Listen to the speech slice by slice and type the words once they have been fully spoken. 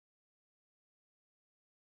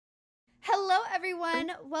Hello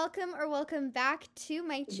everyone, welcome back to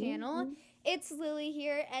my channel. It's Lily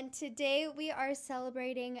here, and today we are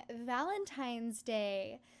celebrating Valentine's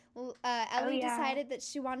Day. Ellie decided that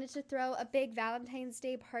she wanted to throw a big Valentine's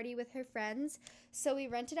Day party with her friends, so we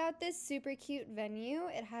rented out this super cute venue.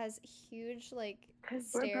 It has huge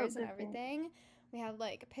stairs and everything. We have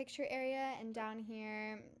like a picture area, and down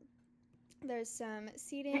here there's some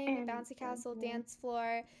seating, bouncy castle, dance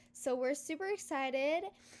floor. So we're super excited,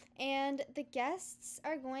 and the guests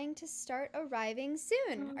are going to start arriving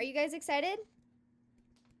soon. Are you guys excited?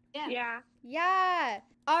 Yeah.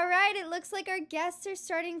 All right, it looks like our guests are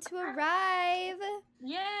starting to arrive.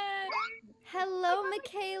 Yay! Hello,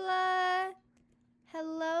 Michaela.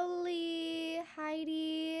 Hello, Lee,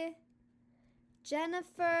 Heidi,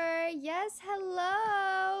 Jennifer. Yes,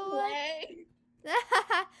 hello.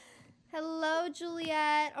 Hello,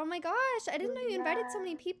 Juliet. Oh my gosh, I didn't know you invited so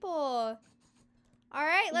many people. All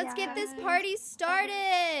right, let's get this party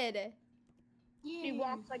started. She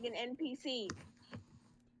walks like an NPC.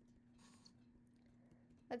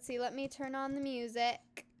 Let's see, let me turn on the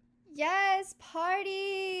music. Yes,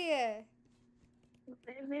 party.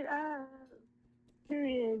 Live it up.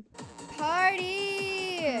 Period.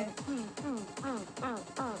 Party.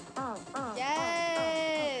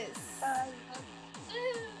 Yes.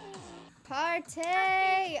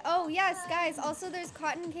 Party! Oh, yes, guys. Also, there's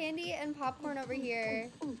cotton candy and popcorn over here.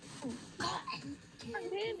 Cotton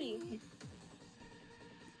candy.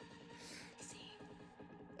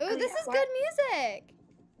 Ooh, this is good music.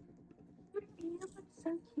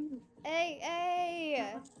 So cute. Hey.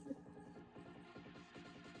 Yeah.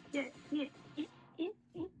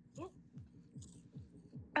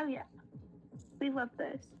 Oh, yeah. We love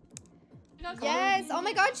this. Yes. Oh,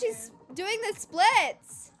 my God. She's doing the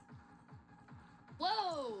splits.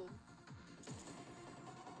 Whoa!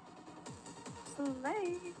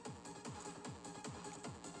 Slay.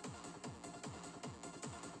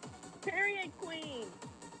 Period queen.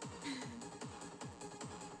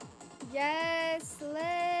 Yes,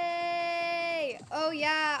 slay. Oh,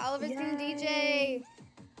 yeah. Oliver's being DJ.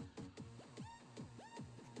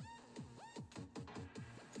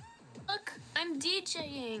 Look, I'm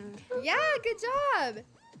DJing. Yeah, good job.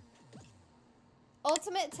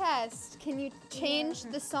 Ultimate test. Can you change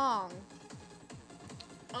the song?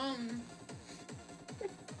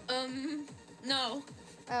 No.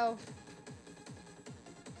 Oh.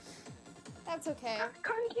 That's okay.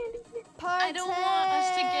 Cotton candy. Party! I don't want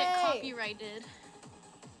us to get copyrighted.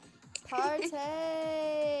 Party!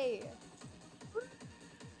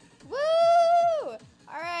 Woo!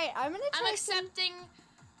 All right, I'm gonna try.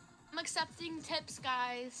 I'm accepting tips,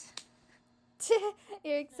 guys.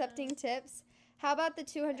 You're accepting tips. How about the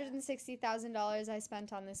 $260,000 I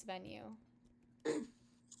spent on this venue?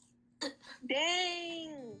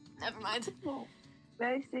 Dang. Never mind.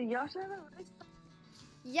 Lacy, y'all should have.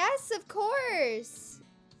 Yes, of course.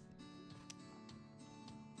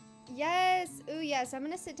 Yes. Ooh, yes. I'm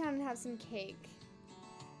gonna sit down and have some cake.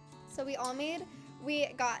 So we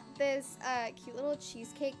got this cute little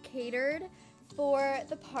cheesecake catered for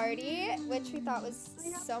the party, which we thought was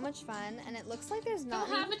so much fun. And it looks like there's not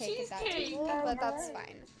any cake at that table, but that's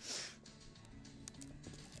fine.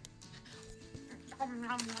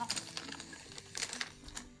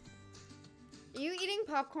 Are you eating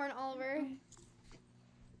popcorn, Oliver?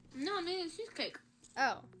 No, I'm eating cheesecake.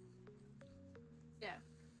 Oh. Yeah.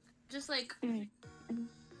 Just like.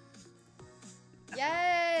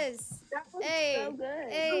 Yes. That was Hey. so good.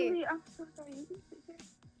 Hey. Really, I'm so sorry.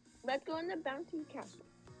 Let's go in the bouncy castle.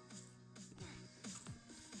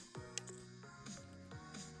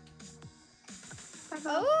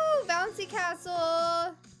 Oh, bouncy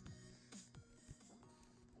castle.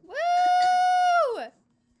 Woo!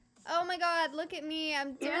 Oh my God, look at me.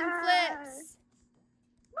 I'm doing flips.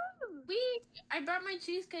 I brought my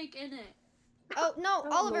cheesecake in it. Oh, no,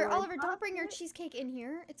 Oliver, Lord. Oliver, don't bring your cheesecake in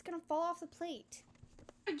here. It's gonna fall off the plate.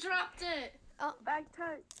 I dropped it. Oh, Back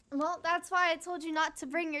touch. well, that's why I told you not to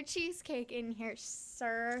bring your cheesecake in here,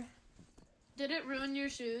 sir. Did it ruin your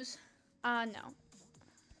shoes? No.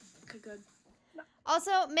 Okay, good.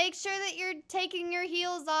 Also, make sure that you're taking your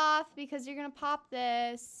heels off because you're gonna pop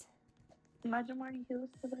this. Imagine wearing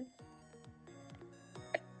heels today.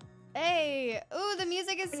 Hey, ooh, the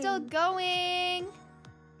music is still going.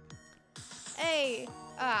 Hey,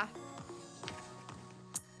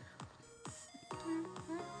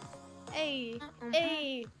 Hey,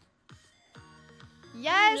 hey.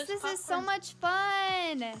 Yes, this is so much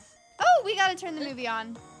fun. Oh, we gotta turn the movie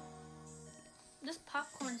on. This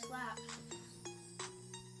popcorn slaps.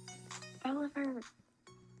 Oliver.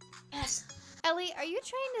 Yes. Ellie, are you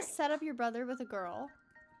trying to set up your brother with a girl?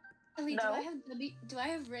 Ellie, No. do I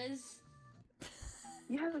have Riz?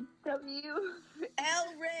 You have a W.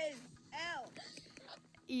 L Riz. L.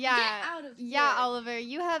 Yeah. Get out of Yeah, here. Oliver,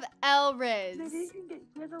 you have L Riz.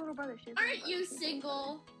 She has a little brother. Aren't you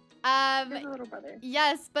single? She has a little brother.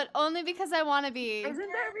 Yes, but only because I want to be. Isn't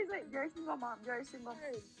there a reason? You're a single mom. You're a single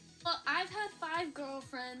mom. Well, I've had 5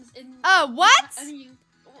 girlfriends in. What? I mean,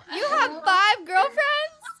 You have 5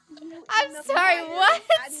 girlfriends? I'm sorry, what?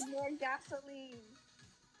 Added more gasoline.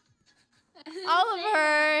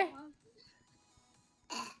 Oliver.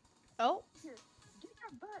 Oh. Here, get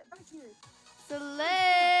your butt back here.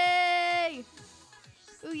 Slay!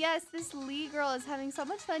 Ooh, yes, this Lee girl is having so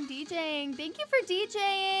much fun DJing. Thank you for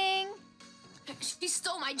DJing. She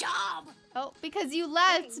stole my job. Oh, because you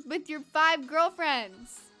left with your 5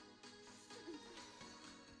 girlfriends.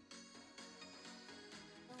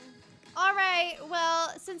 All right,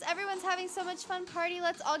 well, since everyone's having so much fun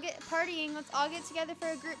let's all get together for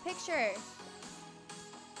a group picture.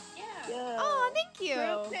 Yeah. Oh, thank you.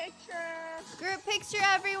 Group picture. Group picture,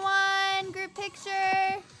 everyone. Group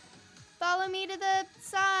picture. Follow me to the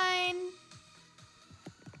sign.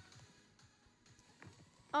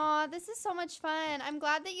 Aw, this is so much fun. I'm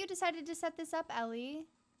glad that you decided to set this up, Ellie.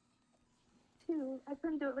 I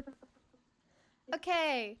couldn't do it with a...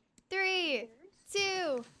 Okay, 3,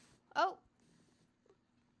 2, oh.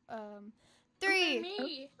 3. For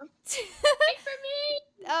me. Oh, Wait for me.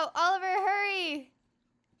 Oliver, hurry.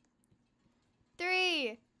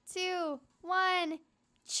 3, 2, 1.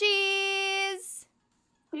 Cheese.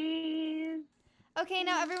 Cheese. Okay,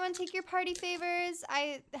 now everyone take your party favors.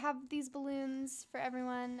 I have these balloons for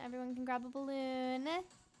everyone. Everyone can grab a balloon.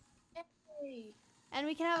 Yay. And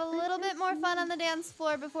we can have a little bit more fun on the dance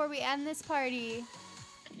floor before we end this party.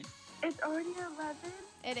 It's already 11.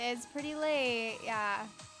 It is pretty late, yeah.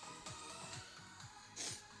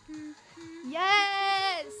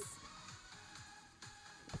 Yes!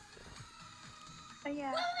 Oh,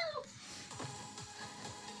 yeah.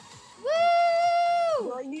 Woo!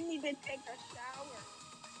 Well, you need to take a shower.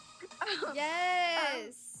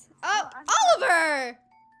 Yes! I'm Oliver!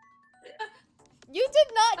 You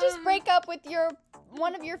did not just break up with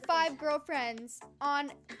one of your 5 girlfriends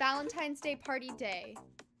on Valentine's Day party day.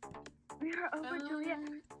 We are over, Juliet.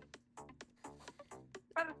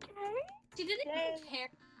 Okay. She didn't even care.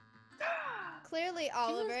 Clearly,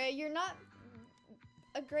 Oliver, you're not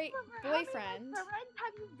a great boyfriend. How many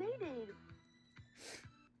have you dated?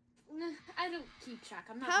 I don't keep track.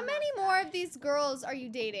 I'm not. How a many math more guy. of these girls are you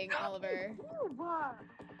dating, Oliver? You are.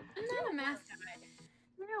 I'm not a math guy.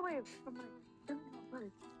 You know, wait. From my...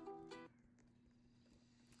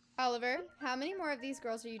 Oliver, how many more of these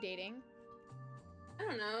girls are you dating? I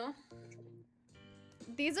don't know.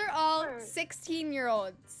 These are all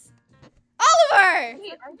 16-year-olds. Oliver!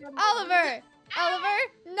 Oliver! Oliver!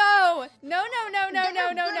 No! No, no, no, no,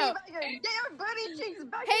 no, no, no. Get your booty cheeks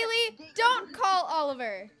back Haley, don't call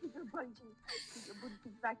Oliver. Get your booty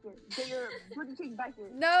cheeks back here. Get your booty cheeks back here.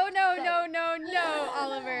 No, no, no, no, no,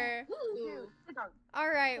 Oliver. Dude, sit down. All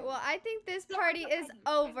right, well, I think this party is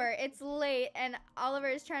over. It's late, and Oliver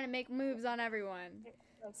is trying to make moves on everyone.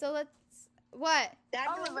 So let's... What? That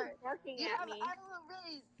girl was Oliver, barking you at have me.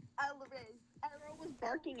 Elevate. That girl was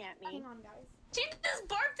barking at me. Hang on, guys. She just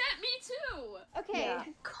barked at me too. Okay, Yeah.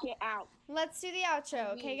 Get out. let's do the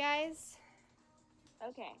outro, okay, guys?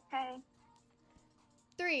 Okay. Hey.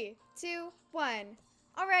 3, 2, 1.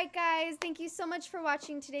 All right, guys, thank you so much for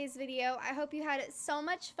watching today's video. I hope you had so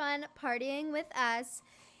much fun partying with us,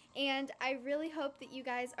 and I really hope that you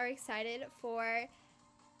guys are excited for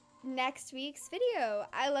next week's video.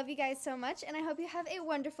 I love you guys so much, and I hope you have a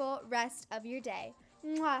wonderful rest of your day.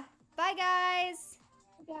 Mwah. Bye, guys.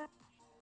 Bye.